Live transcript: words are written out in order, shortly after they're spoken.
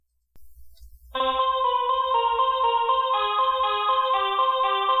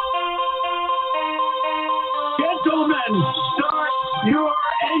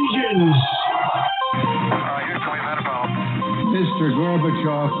Islands. Houston, we've had a problem. Mr.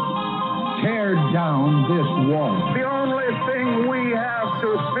 Gorbachev, tear down this wall. The only thing we have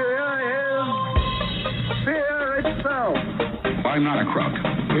to fear is fear itself. I'm not a crook.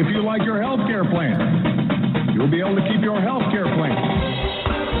 If you like your health care plan, you'll be able to keep your health care plan.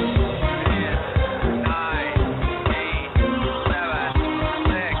 9, 8,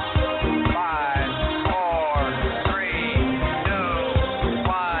 7, 6, 5, 4, 3, 2,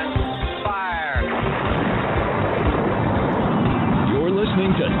 1, fire. You're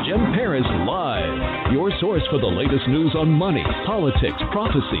listening to Jim Paris Live, your source for the latest news on money, politics,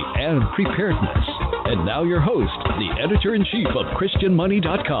 prophecy, and preparedness. And now your host, the editor-in-chief of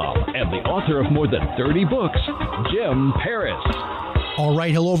ChristianMoney.com and the author of more than 30 books, Jim Paris. All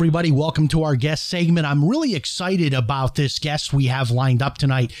right. Hello, everybody. Welcome to our guest segment. I'm really excited about this guest we have lined up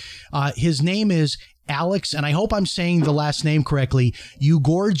tonight. His name is Alex, and I hope I'm saying the last name correctly,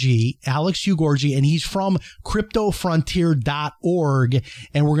 Ugorji, Alex Ugorji, and he's from cryptofrontier.org.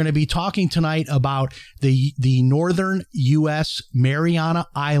 And we're going to be talking tonight about the northern U.S. Mariana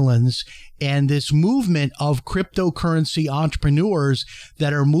Islands and this movement of cryptocurrency entrepreneurs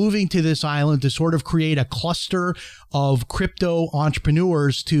that are moving to this island to sort of create a cluster of crypto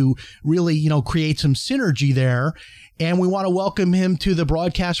entrepreneurs to really, create some synergy there. And we want to welcome him to the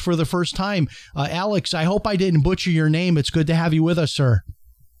broadcast for the first time. Alex, I hope I didn't butcher your name. It's good to have you with us, sir.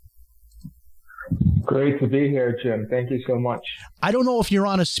 Great to be here, Jim. Thank you so much. I don't know if you're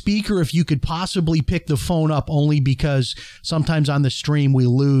on a speaker, if you could possibly pick the phone up, only because sometimes on the stream we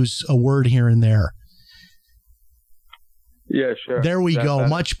lose a word here and there. Yeah, sure. There we go. Better.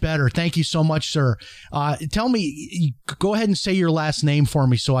 Much better. Thank you so much, sir. Tell me, go ahead and say your last name for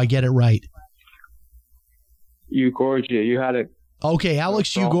me so I get it right. Ugorji, you had it. Okay,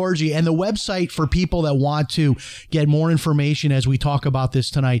 Alex Ugorji. And the website for people that want to get more information as we talk about this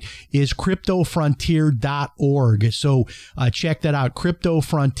tonight is cryptofrontier.org. So check that out,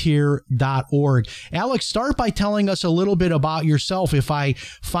 cryptofrontier.org. Alex, start by telling us a little bit about yourself. If I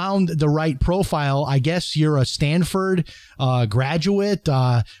found the right profile, I guess you're a Stanford graduate,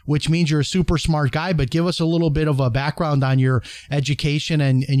 which means you're a super smart guy, but give us a little bit of a background on your education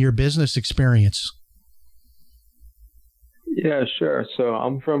and your business experience. Yeah, sure. So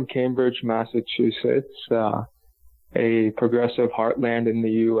I'm from Cambridge, Massachusetts, a progressive heartland in the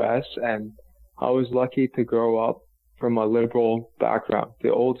U.S., and I was lucky to grow up from a liberal background,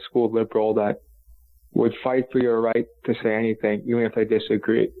 the old school liberal that would fight for your right to say anything, even if they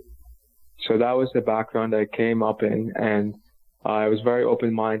disagreed. So that was the background I came up in, and I was very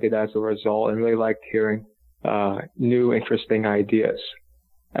open-minded as a result and really liked hearing new, interesting ideas.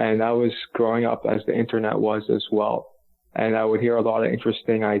 And that was growing up as the internet was as well. And I would hear a lot of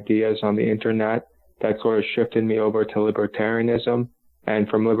interesting ideas on the internet that sort of shifted me over to libertarianism. And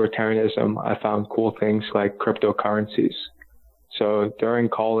from libertarianism, I found cool things like cryptocurrencies. So during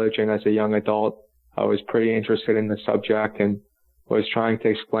college and as a young adult, I was pretty interested in the subject and was trying to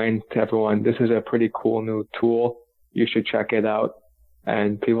explain to everyone, this is a pretty cool new tool. You should check it out.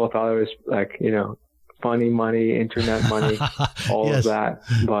 And people thought it was like, funny money, internet money, all yes. of that.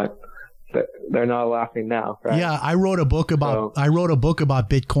 But they're not laughing now, right? Yeah, I wrote a book about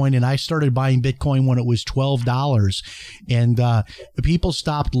Bitcoin, and I started buying Bitcoin when it was $12, and people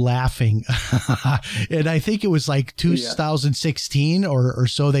stopped laughing. And I think it was like 2016 or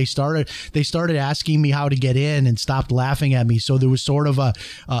so. They started asking me how to get in and stopped laughing at me. So there was sort of a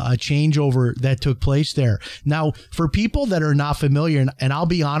changeover that took place there. Now, for people that are not familiar, and I'll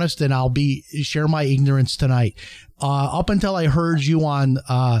be honest, and share my ignorance tonight. Up until I heard you on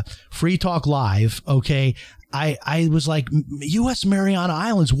Free Talk Live, okay, I was like, U.S. Mariana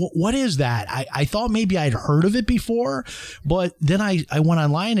Islands, what is that? I thought maybe I'd heard of it before, but then I went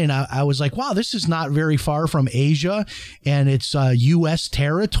online and I was like, wow, this is not very far from Asia, and it's U.S.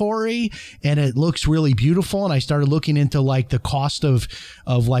 territory, and it looks really beautiful. And I started looking into like the cost of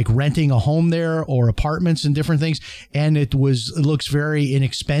like renting a home there or apartments and different things, and it looks very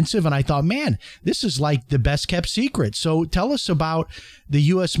inexpensive. And I thought, man, this is like the best kept secret. So tell us about the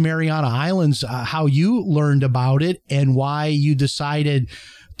U.S. Mariana Islands, how you learned about it and why you decided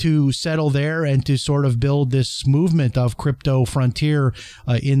to settle there and to sort of build this movement of crypto frontier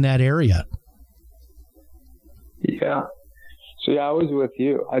in that area. Yeah. So I was with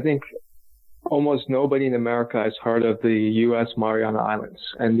you. I think almost nobody in America has heard of the U.S. Mariana Islands,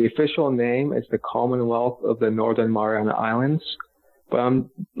 and the official name is the Commonwealth of the Northern Mariana Islands. But I'm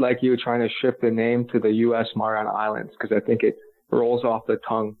like you, trying to shift the name to the U.S. Mariana Islands because I think it rolls off the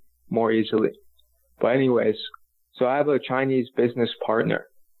tongue more easily. But anyways, so I have a Chinese business partner,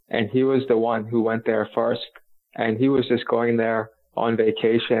 and he was the one who went there first, and he was just going there on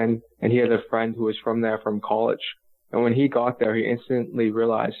vacation, and he had a friend who was from there from college. And when he got there, he instantly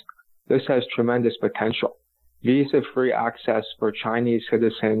realized this has tremendous potential. Visa-free access for Chinese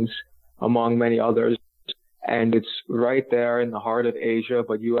citizens, among many others, and it's right there in the heart of Asia,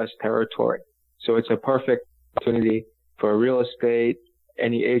 but U.S. territory. So it's a perfect opportunity for real estate,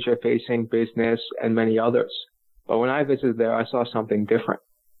 any Asia-facing business, and many others. But when I visited there, I saw something different.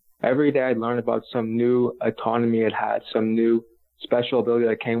 Every day I'd learn about some new autonomy it had, some new special ability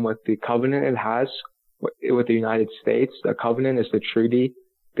that came with the covenant it has with the United States. The covenant is the treaty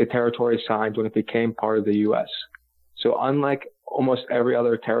the territory signed when it became part of the U.S. So unlike almost every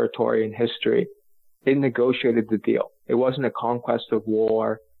other territory in history, it negotiated the deal. It wasn't a conquest of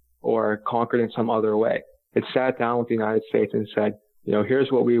war or conquered in some other way. It sat down with the United States and said,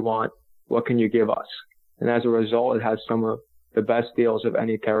 here's what we want. What can you give us? And as a result, it has some of the best deals of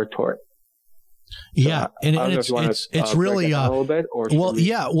any territory. Yeah, so, and it's really a little bit, or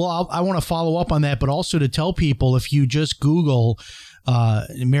I want to follow up on that, but also to tell people, if you just Google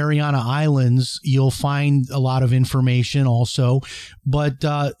Mariana Islands, you'll find a lot of information also. But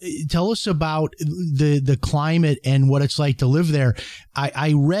tell us about the climate and what it's like to live there.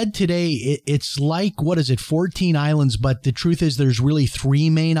 I read today it's like, 14 islands, but the truth is there's really 3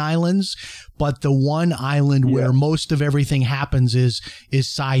 main islands. But the one island where most of everything happens is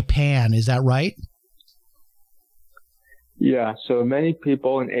Saipan. Is that right? Yeah. So many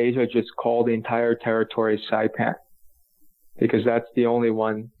people in Asia just call the entire territory Saipan, because that's the only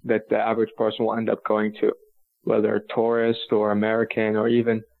one that the average person will end up going to, whether tourist or American or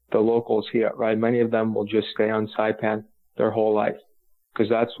even the locals here, right? Many of them will just stay on Saipan their whole life,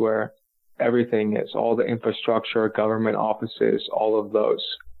 because that's where everything is, all the infrastructure, government offices, all of those.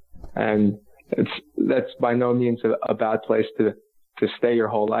 And that's by no means a bad place to stay your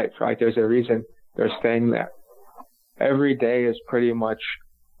whole life, right? There's a reason they're staying there. Every day is pretty much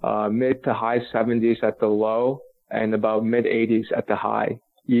mid to high 70s at the low and about mid 80s at the high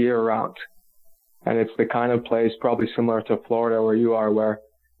year round. And it's the kind of place probably similar to Florida where you are, where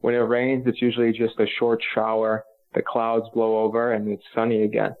when it rains, it's usually just a short shower, the clouds blow over and it's sunny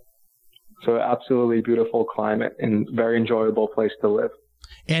again. So absolutely beautiful climate and very enjoyable place to live.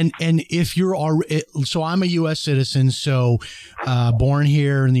 And if so I'm a U.S. citizen, so born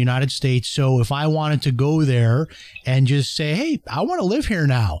here in the United States. So if I wanted to go there and just say, hey, I want to live here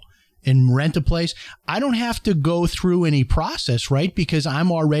now and rent a place, I don't have to go through any process, right? Because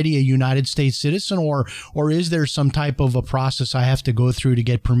I'm already a United States citizen, or is there some type of a process I have to go through to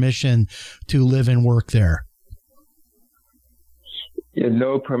get permission to live and work there?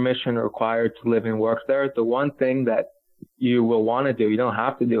 No permission required to live and work there. The one thing that you will want to do, you don't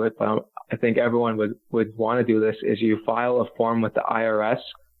have to do it, but I think everyone would want to do this, is you file a form with the IRS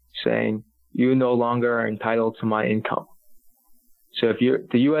saying you no longer are entitled to my income. So if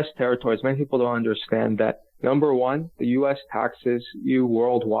the U.S. territories, many people don't understand that, number one, the U.S. taxes you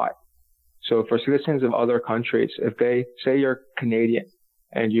worldwide. So for citizens of other countries, if they say you're Canadian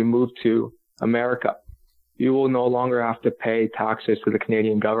and you move to America, you will no longer have to pay taxes to the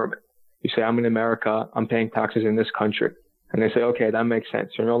Canadian government. You say, I'm in America, I'm paying taxes in this country. And they say, okay, that makes sense.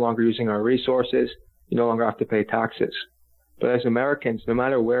 You're no longer using our resources. You no longer have to pay taxes. But as Americans, no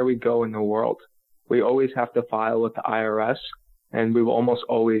matter where we go in the world, we always have to file with the IRS, and we will almost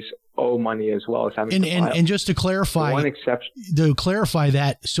always owe money as well as having to file. And just to clarify, one exception,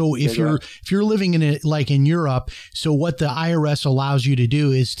 that, so if you're living in it like in Europe, so what the IRS allows you to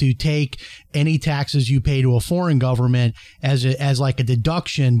do is to take any taxes you pay to a foreign government as like a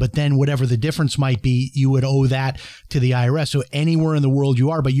deduction, but then whatever the difference might be, you would owe that to the IRS. So anywhere in the world you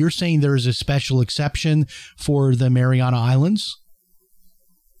are, but you're saying there is a special exception for the Mariana Islands?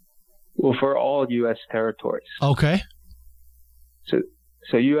 Well, for all U.S. territories. Okay.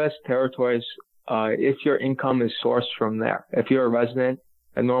 So U.S. territories, if your income is sourced from there, if you're a resident,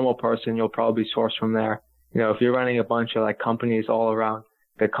 a normal person, you'll probably source from there. If you're running a bunch of like companies all around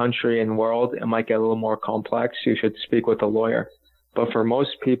the country and world, it might get a little more complex. You should speak with a lawyer. But for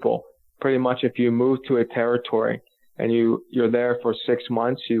most people, pretty much if you move to a territory and you're there for 6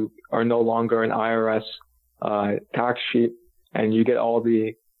 months, you are no longer an IRS tax sheet, and you get all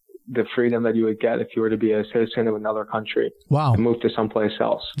the freedom that you would get if you were to be a citizen of another country. Wow. And move to someplace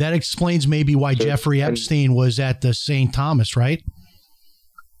else. That explains maybe why Jeffrey Epstein was at the St. Thomas, right?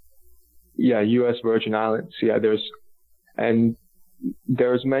 Yeah, U.S. Virgin Islands. Yeah, there's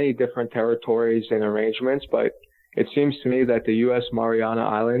many different territories and arrangements, but it seems to me that the U.S. Mariana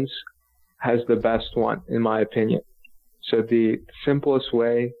Islands has the best one, in my opinion. So the simplest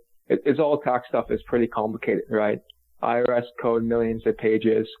way, it's all tax stuff is pretty complicated, right? IRS code, millions of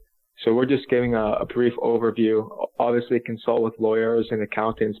pages. So we're just giving a brief overview. Obviously, consult with lawyers and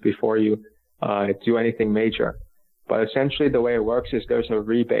accountants before you do anything major. But essentially, the way it works is there's a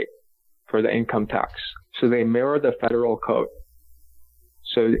rebate for the income tax. So they mirror the federal code.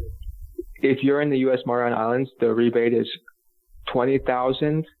 So if you're in the U.S. Mariana Islands, the rebate is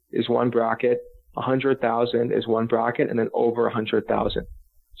 $20,000 is one bracket, $100,000 is one bracket, and then over $100,000.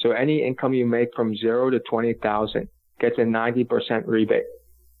 So any income you make from 0 to 20,000 gets a 90% rebate.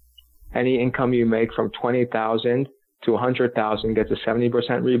 Any income you make from 20,000 to 100,000 gets a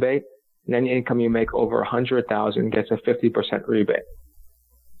 70% rebate, and any income you make over 100,000 gets a 50% rebate.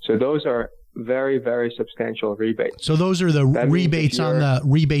 So those are very, very substantial rebates. So those are the rebates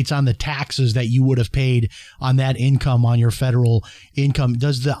on the taxes that you would have paid on that income, on your federal income.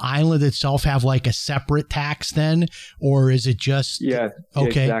 Does the island itself have like a separate tax then, or is it just? Yeah,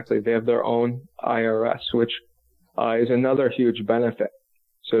 okay. Exactly. They have their own IRS, which is another huge benefit.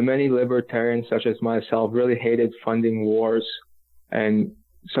 So many libertarians, such as myself, really hated funding wars and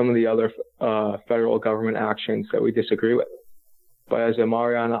some of the other federal government actions that we disagree with. But as a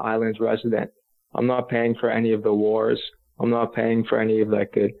Mariana Islands resident, I'm not paying for any of the wars. I'm not paying for any of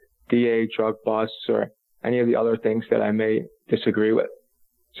like the DA drug busts or any of the other things that I may disagree with.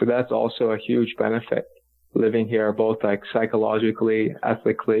 So that's also a huge benefit living here, both like psychologically,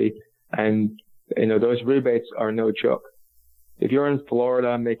 ethically, and those rebates are no joke. If you're in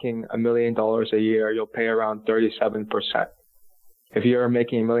Florida making $1 million a year, you'll pay around 37%. If you're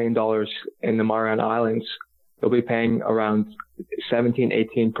making $1 million in the Mariana Islands, you'll be paying around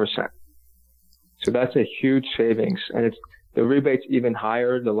 17-18%. So that's a huge savings, and the rebate's even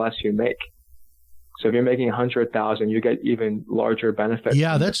higher the less you make. So if you're making 100,000, you get even larger benefits.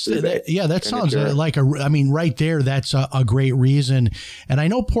 Yeah, that sounds like right there, that's a great reason. And I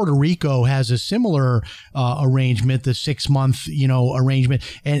know Puerto Rico has a similar arrangement, the 6-month, arrangement.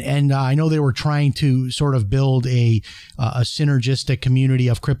 And I know they were trying to sort of build a synergistic community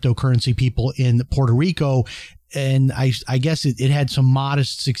of cryptocurrency people in Puerto Rico. And I guess it had some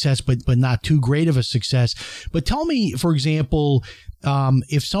modest success, but not too great of a success. But tell me, for example,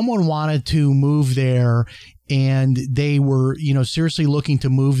 if someone wanted to move there and they were, seriously looking to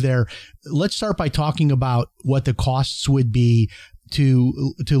move there, let's start by talking about what the costs would be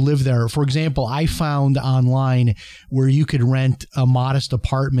to live there. For example, I found online where you could rent a modest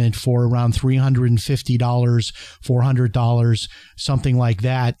apartment for around $350, $400, something like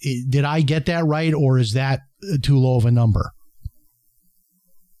that. Did I get that right, or is that too low of a number?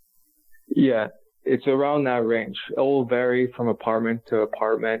 Yeah, it's around that range. It will vary from apartment to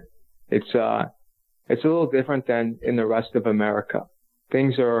apartment. It's a little different than in the rest of America.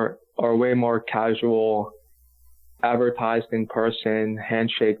 Things are way more casual, advertised in person,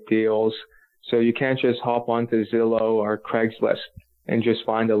 handshake deals. So you can't just hop onto Zillow or Craigslist and just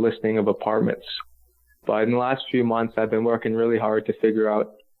find a listing of apartments. But in the last few months, I've been working really hard to figure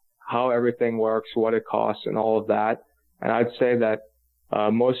out how everything works, what it costs, and all of that. And I'd say that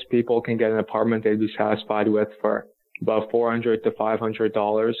most people can get an apartment they'd be satisfied with for about $400 to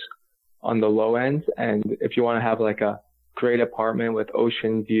 $500 on the low end. And if you want to have like a great apartment with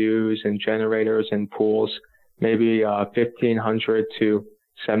ocean views and generators and pools, maybe $1,500 to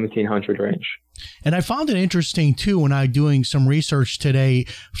 $1,700 range. And I found it interesting, too, when I was doing some research today,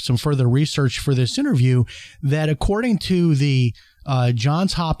 some further research for this interview, that according to the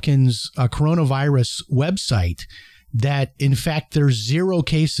Johns Hopkins coronavirus website, that in fact there's 0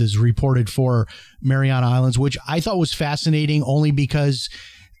 cases reported for Mariana Islands, which I thought was fascinating only because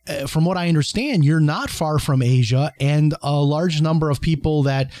from what I understand, you're not far from Asia, and a large number of people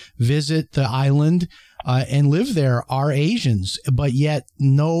that visit the island and live there are Asians, but yet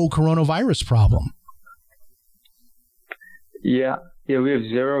no coronavirus problem. Yeah, we have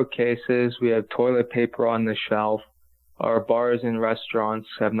 0 cases. We have toilet paper on the shelf. Our bars and restaurants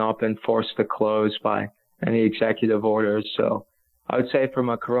have not been forced to close by any executive orders. So I would say from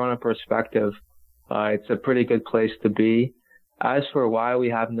a corona perspective, it's a pretty good place to be. As for why we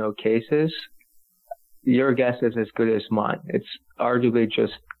have no cases, your guess is as good as mine. It's arguably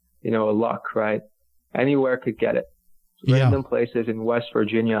just, a luck, right? Anywhere could get it. Random places in West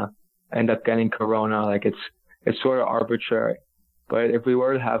Virginia end up getting corona. Like it's sort of arbitrary. But if we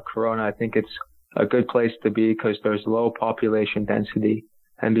were to have corona, I think it's a good place to be because there's low population density.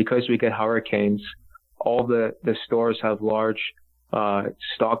 And because we get hurricanes, all the stores have large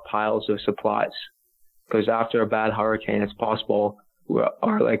stockpiles of supplies. Because after a bad hurricane, it's possible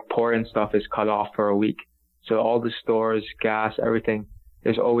our port and stuff is cut off for a week. So all the stores, gas, everything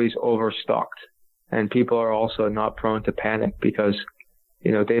is always overstocked. And people are also not prone to panic because,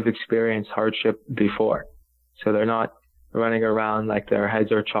 they've experienced hardship before. So they're not running around like their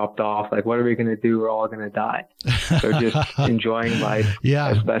heads are chopped off. Like, what are we going to do? We're all going to die. They're just enjoying life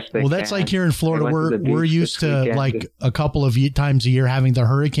as best they can. Well, that's like here in Florida. We're used to like a couple of times a year having the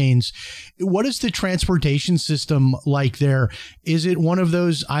hurricanes. What is the transportation system like there? Is it one of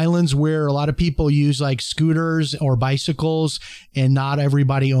those islands where a lot of people use like scooters or bicycles and not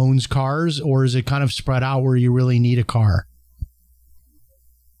everybody owns cars? Or is it kind of spread out where you really need a car?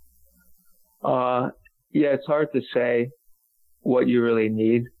 Yeah, it's hard to say what you really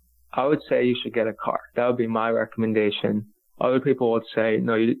need. I would say you should get a car. That would be my recommendation. Other people would say,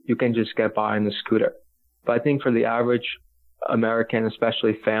 no, you can just get by on the scooter. But I think for the average American,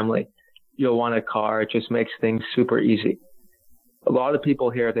 especially family, you'll want a car. It just makes things super easy. A lot of people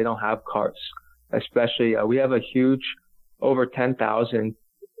here, they don't have cars, especially we have a huge, over 10,000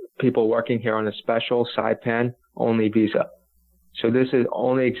 people working here on a special Saipan only visa. So this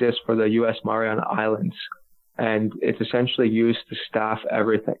only exists for the U.S. Mariana Islands. And it's essentially used to staff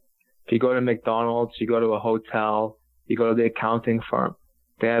everything. If you go to McDonald's, you go to a hotel, you go to the accounting firm,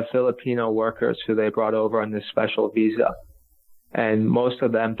 they have Filipino workers who they brought over on this special visa. And most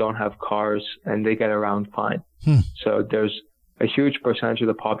of them don't have cars and they get around fine. So there's a huge percentage of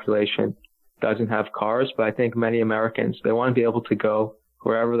the population doesn't have cars, but I think many Americans, they want to be able to go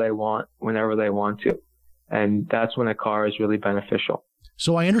wherever they want, whenever they want to. And that's when a car is really beneficial.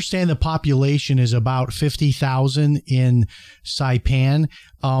 So I understand the population is about 50,000 in Saipan.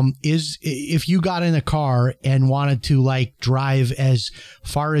 If you got in a car and wanted to like drive as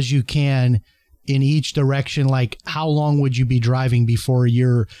far as you can in each direction, like how long would you be driving before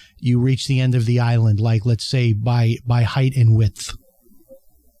you reach the end of the island? Like, let's say by height and width.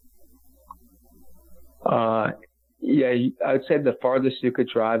 Yeah, I'd say the farthest you could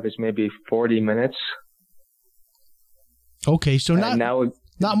drive is maybe 40 minutes. Okay, so not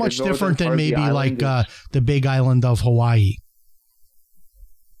much different than maybe like the big island of Hawaii.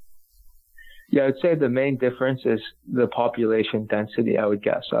 Yeah, I'd say the main difference is the population density, I would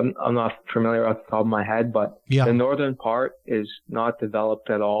guess. I'm not familiar off the top of my head, but the northern part is not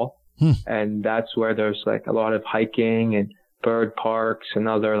developed at all. And that's where there's like a lot of hiking and bird parks and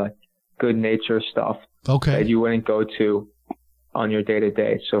other like good nature stuff that you wouldn't go to on your day to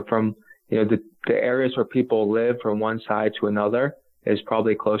day. So from, the areas where people live from one side to another is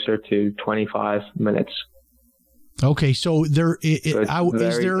probably closer to 25 minutes. Okay, so is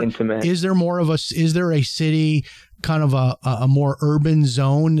there more of is there a city, kind of a more urban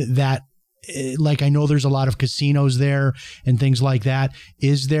zone that, like I know there's a lot of casinos there and things like that.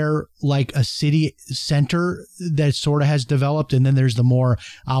 Is there like a city center that sort of has developed and then there's the more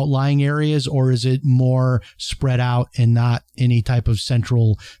outlying areas, or is it more spread out and not any type of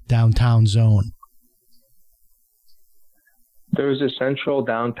central downtown zone? There's a central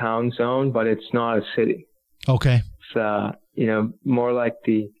downtown zone, but it's not a city. Okay. It's, more like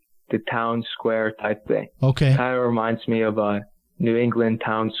the town square type thing. Okay. Kind of reminds me of a New England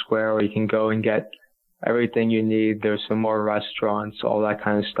town square where you can go and get everything you need. There's some more restaurants, all that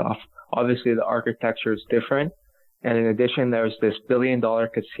kind of stuff. Obviously, the architecture is different. And in addition, there's this $1 billion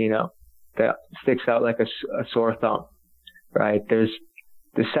casino that sticks out like a sore thumb, right? There's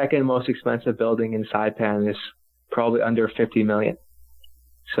the second most expensive building in Saipan is probably under $50 million.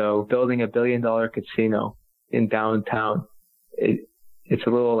 So building $1 billion casino in downtown, it's a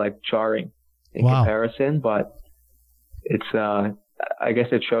little like jarring in comparison, but it's, I guess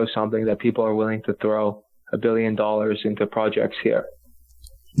it shows something that people are willing to throw $1 billion into projects here.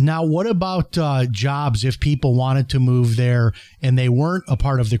 Now, what about jobs if people wanted to move there and they weren't a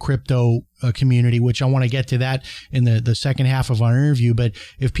part of the crypto community, which I want to get to that in the second half of our interview. But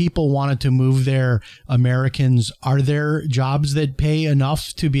if people wanted to move there, Americans, are there jobs that pay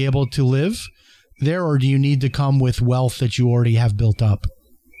enough to be able to live there, or do you need to come with wealth that you already have built up?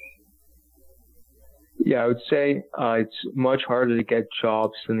 Yeah, I would say it's much harder to get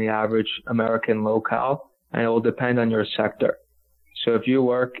jobs than the average American locale, and it will depend on your sector. So if you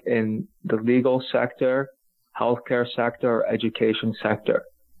work in the legal sector, healthcare sector, or education sector,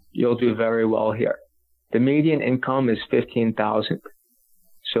 you'll do very well here. The median income is $15,000.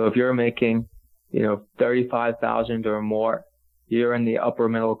 So if you're making, $35,000 or more, you're in the upper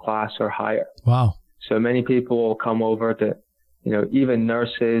middle class or higher. Wow. So many people will come over to, even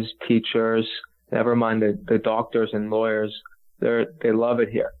nurses, teachers, never mind the doctors and lawyers. They love it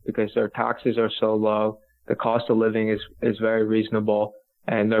here because their taxes are so low. The cost of living is very reasonable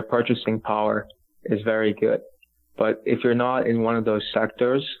and their purchasing power is very good. But if you're not in one of those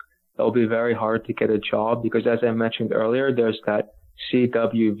sectors, it'll be very hard to get a job because, as I mentioned earlier, there's that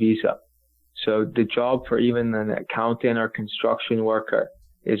CW visa. So the job for even an accountant or construction worker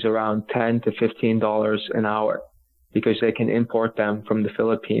is around $10 to $15 an hour. because they can import them from the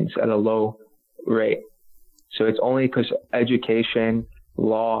Philippines at a low rate. So it's only because education,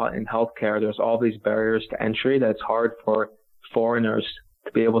 law, and healthcare, there's all these barriers to entry that it's hard for foreigners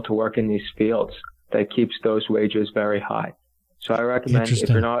to be able to work in these fields that keeps those wages very high. So I recommend if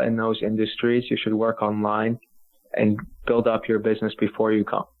you're not in those industries, you should work online and build up your business before you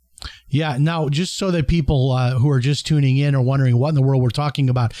come. Yeah. Now, just so that people who are just tuning in are wondering what in the world we're talking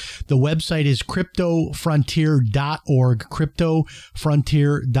about, the website is cryptofrontier.org,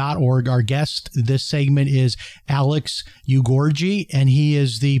 cryptofrontier.org. Our guest this segment is Alex Ugorji, and he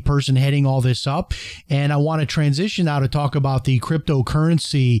is the person heading all this up. And I want to transition now to talk about the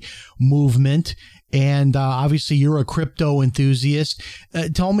cryptocurrency movement. And obviously, you're a crypto enthusiast.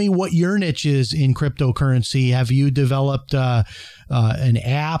 Tell me what your niche is in cryptocurrency. Have you developed an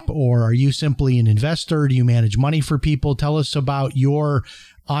app, or are you simply an investor? Do you manage money for people? Tell us about your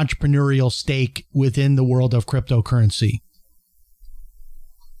entrepreneurial stake within the world of cryptocurrency.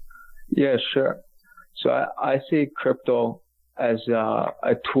 Yeah, sure. So I see crypto as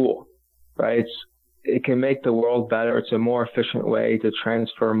a tool, right? It can make the world better. It's a more efficient way to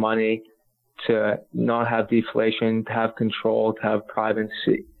transfer money, to not have deflation, to have control, to have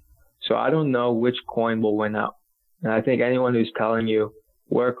privacy. So I don't know which coin will win out. And I think anyone who's telling you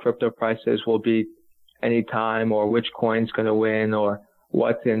where crypto prices will be anytime, or which coin's going to win, or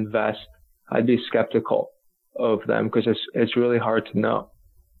what to invest, I'd be skeptical of them, because it's really hard to know.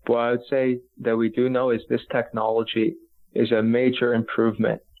 But what I would say that we do know is this technology is a major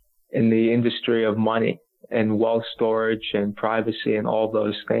improvement in the industry of money and wealth storage and privacy and all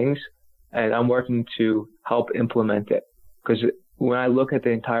those things. And I'm working to help implement it, because when I look at the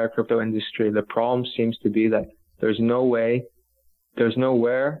entire crypto industry, the problem seems to be that there's nowhere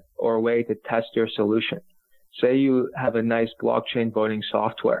or a way to test your solution. Say you have a nice blockchain voting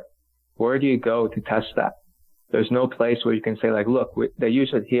software. Where do you go to test that? There's no place where you can say, like, look, they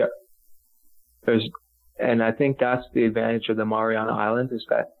use it here. And I think that's the advantage of the Mariana Islands, is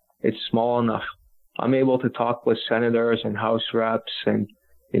that it's small enough. I'm able to talk with senators and House reps and,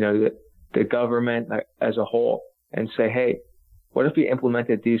 the government as a whole, and say, hey, what if we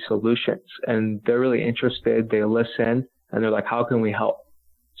implemented these solutions? And they're really interested. They listen, and they're like, how can we help?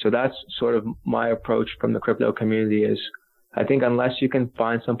 So that's sort of my approach from the crypto community is, I think unless you can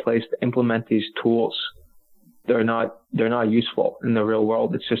find some place to implement these tools, they're not useful in the real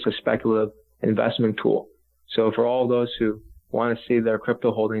world. It's just a speculative investment tool. So for all those who want to see their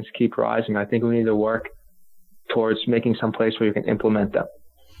crypto holdings keep rising, I think we need to work towards making some place where you can implement them.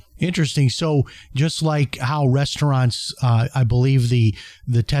 Interesting. So just like how restaurants, I believe the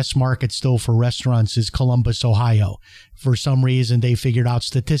test market still for restaurants is Columbus, Ohio. For some reason, they figured out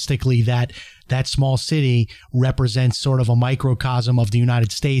statistically that that small city represents sort of a microcosm of the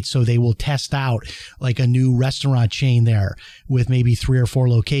United States. So they will test out like a new restaurant chain there with maybe 3 or 4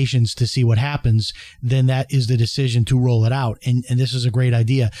 locations to see what happens. Then that is the decision to roll it out. And this is a great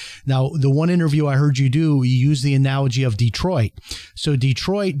idea. Now, the one interview I heard you do, you use the analogy of Detroit. So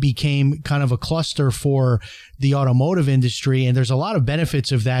Detroit became kind of a cluster for the automotive industry, and there's a lot of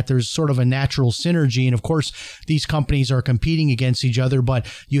benefits of that. There's sort of a natural synergy. And of course, these companies are competing against each other, but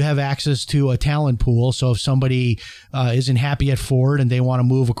you have access to a talent pool. So if somebody isn't happy at Ford and they want to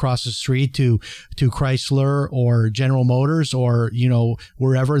move across the street to Chrysler or General Motors or,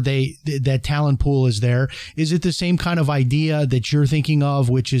 wherever that talent pool is there. Is it the same kind of idea that you're thinking of,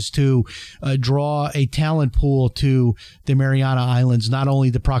 which is to draw a talent pool to the Mariana Islands, not only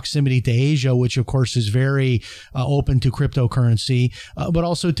the proximity to Asia, which of course is very open to cryptocurrency, but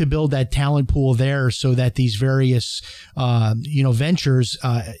also to build that talent pool there so that these various, ventures,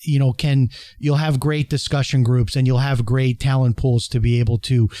 you'll have great discussion groups and you'll have great talent pools to be able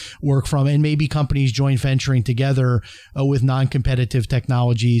to work from. And maybe companies joint venturing together with non-competitive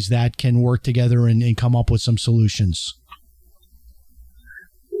technologies that can work together and come up with some solutions.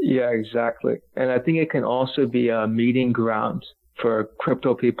 Yeah, exactly. And I think it can also be a meeting ground for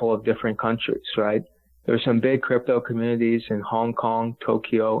crypto people of different countries, right? There's some big crypto communities in Hong Kong,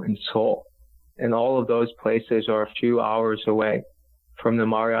 Tokyo, and Seoul. And all of those places are a few hours away from the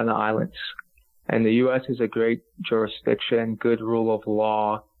Mariana Islands. And the U.S. is a great jurisdiction, good rule of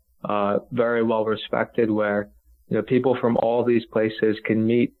law, very well respected, where people from all these places can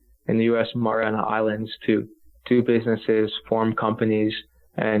meet in the U.S. Mariana Islands to do businesses, form companies,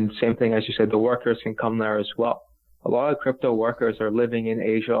 and same thing as you said, the workers can come there as well. A lot of crypto workers are living in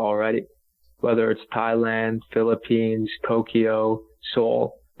Asia already, whether it's Thailand, Philippines, Tokyo,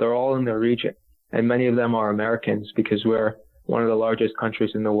 Seoul, they're all in the region. And many of them are Americans because we're one of the largest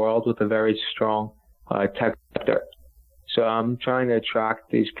countries in the world with a very strong tech sector. So I'm trying to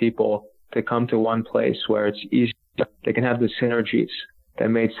attract these people to come to one place where it's easy they can have the synergies that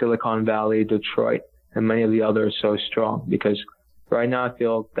made Silicon Valley, Detroit, and many of the others so strong. Because right now I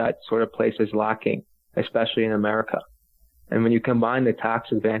feel that sort of place is lacking, especially in America. And when you combine the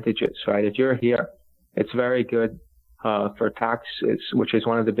tax advantages, right, if you're here, it's very good for taxes, which is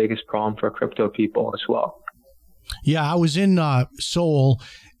one of the biggest problems for crypto people as well. Yeah, I was in Seoul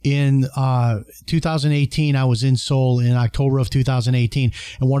in 2018. I was in Seoul in October of 2018.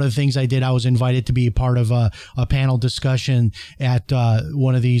 And one of the things I did, I was invited to be a part of a panel discussion at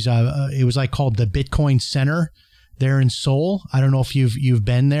one of these, it was like called the Bitcoin Center there in Seoul. I don't know if you've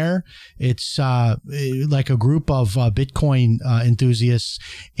been there. It's like a group of Bitcoin enthusiasts,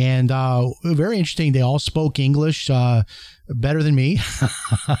 and very interesting. They all spoke English better than me.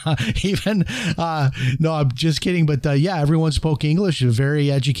 Even no, I'm just kidding. But yeah, everyone spoke English. Very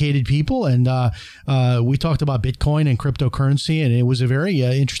educated people, and we talked about Bitcoin and cryptocurrency, and it was a very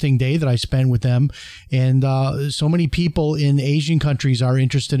interesting day that I spent with them. And so many people in Asian countries are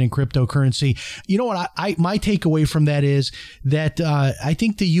interested in cryptocurrency. You know what? My takeaway from that is that I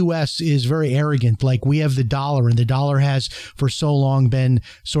think the U.S. is very arrogant. Like, we have the dollar, and the dollar has for so long been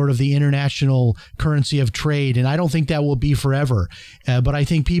sort of the international currency of trade, and I don't think that will be forever. But I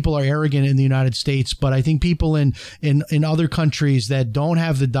think people are arrogant in the United States. But I think people in other countries that don't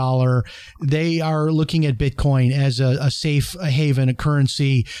have the dollar, they are looking at Bitcoin as a safe haven, a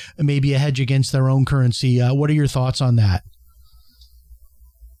currency, maybe a hedge against their own currency. What are your thoughts on that?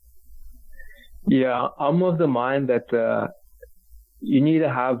 Yeah, I'm of the mind that you need to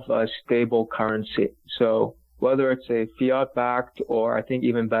have a stable currency. So whether it's a fiat-backed, or I think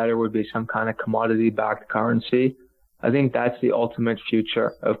even better would be some kind of commodity-backed currency, I think that's the ultimate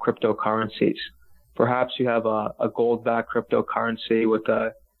future of cryptocurrencies. Perhaps you have a gold-backed cryptocurrency with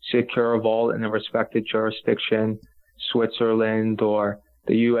a secure vault in a respected jurisdiction, Switzerland or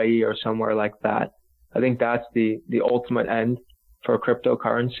the UAE or somewhere like that. I think that's the ultimate end for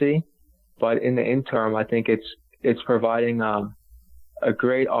cryptocurrency. But in the interim, I think it's providing a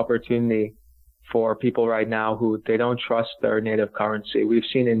great opportunity for people right now who they don't trust their native currency. We've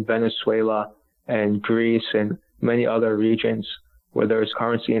seen in Venezuela and Greece and many other regions where there's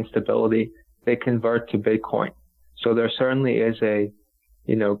currency instability, they convert to Bitcoin. So there certainly is a,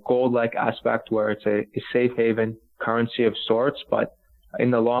 gold-like aspect where it's a safe haven currency of sorts. But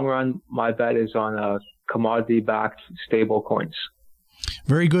in the long run, my bet is on commodity-backed stable coins.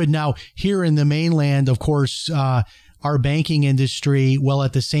 Very good. Now, here in the mainland, of course, our banking industry, while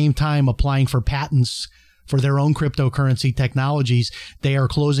at the same time applying for patents for their own cryptocurrency technologies, they are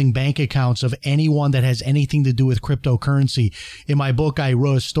closing bank accounts of anyone that has anything to do with cryptocurrency. In my book, I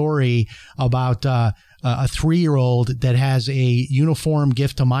wrote a story about a 3-year-old that has a uniform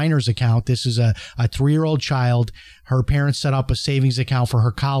gift to minors account. This is a 3-year-old child. Her parents set up a savings account for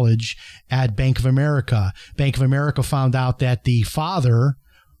her college at Bank of America. Bank of America found out that the father,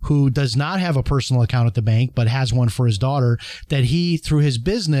 who does not have a personal account at the bank, but has one for his daughter, that he, through his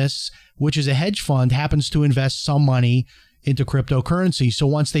business, which is a hedge fund, happens to invest some money into cryptocurrency. So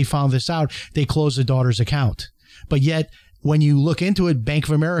once they found this out, they closed the daughter's account. But yet, when you look into it, Bank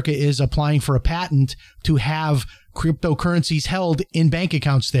of America is applying for a patent to have cryptocurrencies held in bank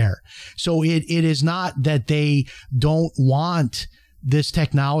accounts there. So it is not that they don't want this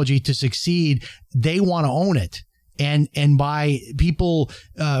technology to succeed. They want to own it. And by people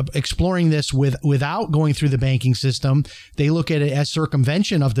exploring this without going through the banking system, they look at it as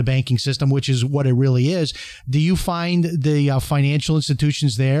circumvention of the banking system, which is what it really is. Do you find the financial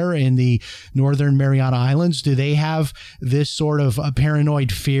institutions there in the Northern Mariana Islands, do they have this sort of a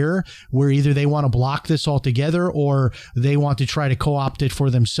paranoid fear where either they want to block this altogether or they want to try to co-opt it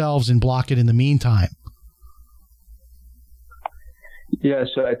for themselves and block it in the meantime? Yeah,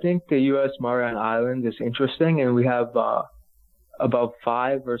 so I think the U.S. Mariana Islands is interesting, and we have about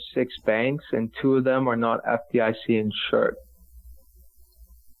 5 or 6 banks, and 2 of them are not FDIC insured.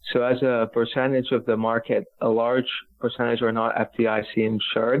 So as a percentage of the market, a large percentage are not FDIC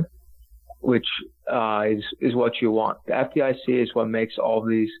insured, which is what you want. The FDIC is what makes all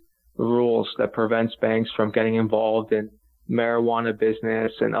these rules that prevents banks from getting involved in marijuana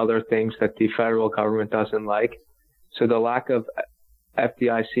business and other things that the federal government doesn't like. So the lack of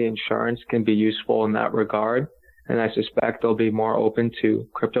FDIC insurance can be useful in that regard, and I suspect they'll be more open to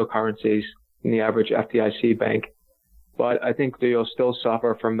cryptocurrencies than the average FDIC bank. But I think you'll still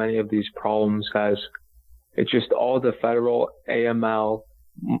suffer from many of these problems, as it's just all the federal AML,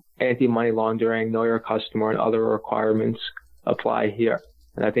 anti-money laundering, know your customer, and other requirements apply here.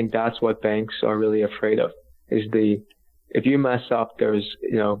 And I think that's what banks are really afraid of, is if you mess up, there's,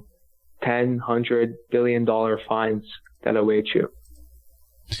 $10, $100 billion fines that await you.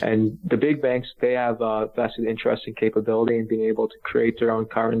 And the big banks, they have vested interest and capability in being able to create their own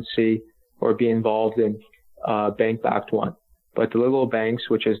currency or be involved in bank-backed one. But the little banks,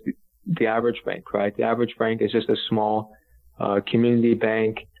 which is the average bank, right? The average bank is just a small community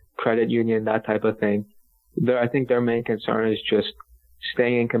bank, credit union, that type of thing. I think their main concern is just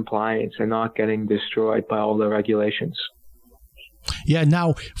staying in compliance and not getting destroyed by all the regulations. Yeah.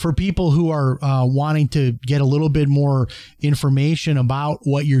 Now, for people who are wanting to get a little bit more information about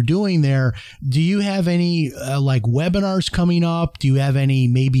what you're doing there, do you have any like webinars coming up? Do you have any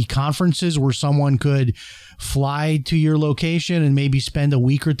maybe conferences where someone could fly to your location and maybe spend a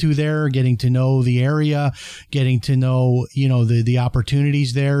week or two there, getting to know the area, getting to know, the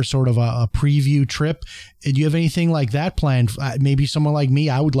opportunities there, sort of a preview trip? Do you have anything like that planned? Maybe someone like me,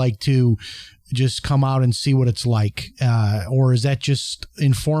 I would like to just come out and see what it's like? Or is that just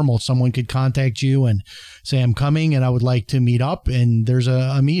informal? Someone could contact you and say, I'm coming and I would like to meet up, and there's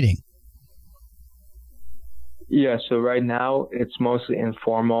a meeting. Yeah, so right now it's mostly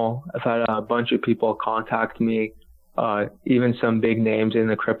informal. I've had a bunch of people contact me, even some big names in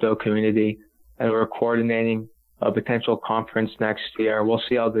the crypto community, and we're coordinating a potential conference next year. We'll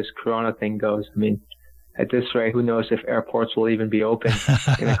see how this Corona thing goes. I mean, at this rate, who knows if airports will even be open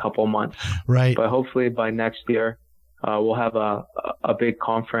in a couple months. Right. But hopefully by next year, we'll have a big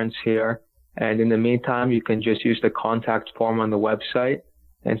conference here. And in the meantime, you can just use the contact form on the website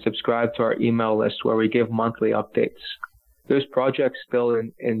and subscribe to our email list where we give monthly updates. There's projects still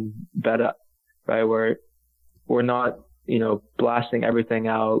in beta, right? Where we're not, blasting everything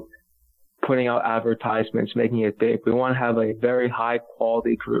out, putting out advertisements, making it big. We want to have a very high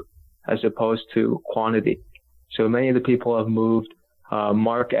quality group as opposed to quantity. So many of the people have moved.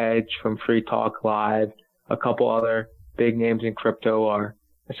 Mark Edge from Free Talk Live, a couple other big names in crypto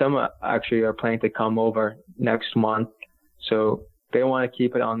some actually are planning to come over next month. So they want to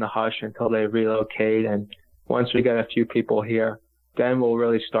keep it on the hush until they relocate. And once we get a few people here, then we'll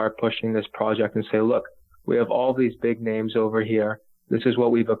really start pushing this project and say, look, we have all these big names over here. This is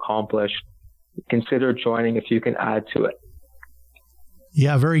what we've accomplished. Consider joining if you can add to it.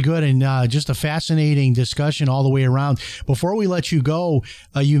 Yeah, very good. And just a fascinating discussion all the way around. Before we let you go,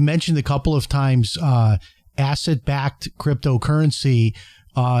 you mentioned a couple of times asset-backed cryptocurrency.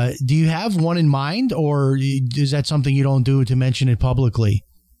 Do you have one in mind, or is that something you don't do to mention it publicly?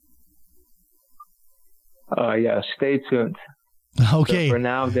 Yeah, stay tuned. Okay. So for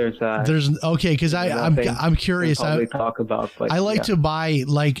now, there's okay, because I'm curious. Talk about, but I like to buy,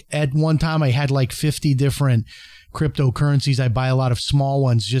 like, at one time I had like 50 different cryptocurrencies. I buy a lot of small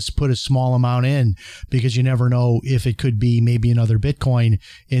ones, just put a small amount in, because you never know if it could be maybe another Bitcoin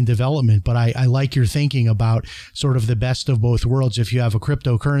in development. But I like your thinking about sort of the best of both worlds. If you have a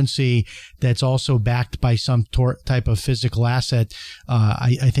cryptocurrency that's also backed by some type of physical asset,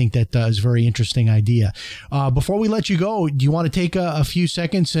 I think that is a very interesting idea. Before we let you go, do you want to take a few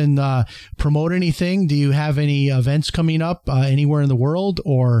seconds and promote anything? Do you have any events coming up anywhere in the world,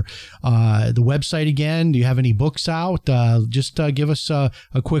 or the website again? Do you have any books out? Just give us a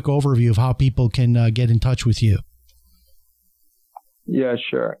quick overview of how people can get in touch with you. Yeah,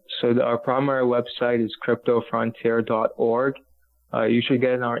 sure. So our primary website is cryptofrontier.org. You should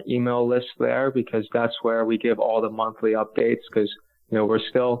get in our email list there, because that's where we give all the monthly updates, because, we're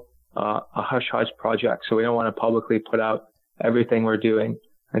still a hush-hush project. So we don't want to publicly put out everything we're doing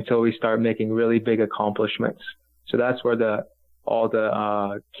until we start making really big accomplishments. So that's where all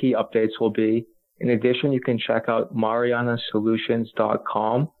the key updates will be. In addition, you can check out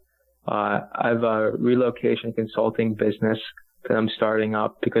marianasolutions.com. I have a relocation consulting business that I'm starting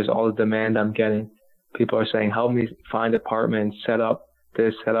up, because all the demand I'm getting, people are saying, help me find apartments, set up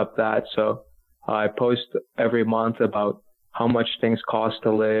this, set up that. So I post every month about how much things cost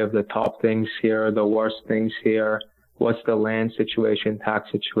to live, the top things here, the worst things here, what's the land situation,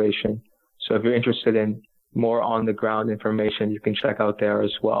 tax situation. So if you're interested in more on the ground information, you can check out there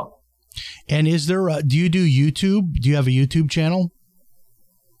as well. And is there do you do YouTube? Do you have a YouTube channel?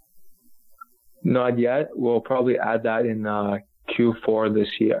 Not yet. We'll probably add that in Q4 this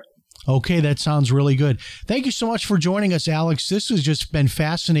year. Okay, that sounds really good. Thank you so much for joining us, Alex. This has just been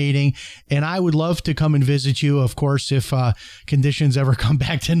fascinating, and I would love to come and visit you, of course, if conditions ever come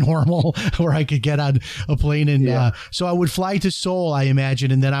back to normal, where I could get on a plane. And so I would fly to Seoul, I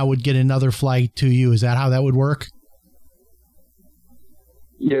imagine, and then I would get another flight to you. Is that how that would work?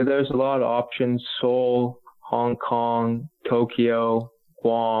 Yeah, there's a lot of options. Seoul, Hong Kong, Tokyo,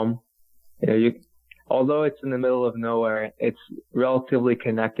 Guam. Although it's in the middle of nowhere, it's relatively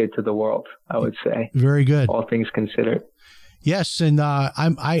connected to the world, I would say. Very good. All things considered. Yes, and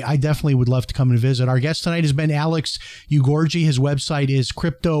I definitely would love to come and visit. Our guest tonight has been Alex Ugorji. His website is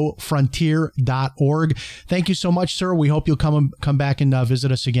cryptofrontier.org. Thank you so much, sir. We hope you'll come back and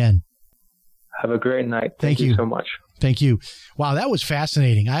visit us again. Have a great night. Thank you so much. Thank you. Wow, that was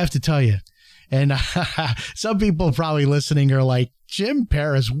fascinating, I have to tell you. And some people probably listening are like, Jim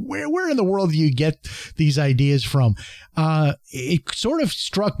Paris, where in the world do you get these ideas from? It sort of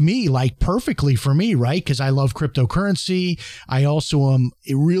struck me like perfectly for me, right? Because I love cryptocurrency. I also am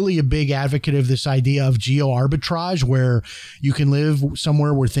really a big advocate of this idea of geo arbitrage, where you can live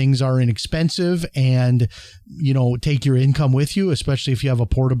somewhere where things are inexpensive and, you know, take your income with you, especially if you have a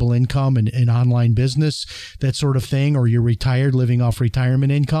portable income and an online business, that sort of thing, or you're retired living off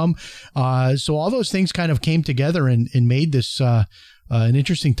retirement income. So all those things kind of came together and made this an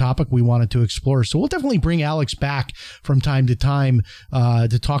interesting topic we wanted to explore. So we'll definitely bring Alex back from time to time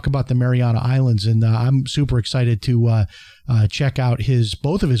to talk about the Mariana Islands. And I'm super excited to check out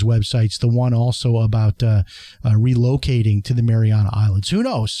both of his websites, the one also about relocating to the Mariana Islands. Who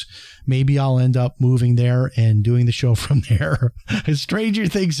knows? Maybe I'll end up moving there and doing the show from there. Stranger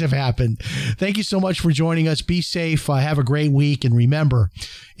things have happened. Thank you so much for joining us. Be safe. Have a great week. And remember,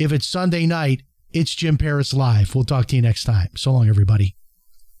 if it's Sunday night, it's Jim Paris Live. We'll talk to you next time. So long, everybody.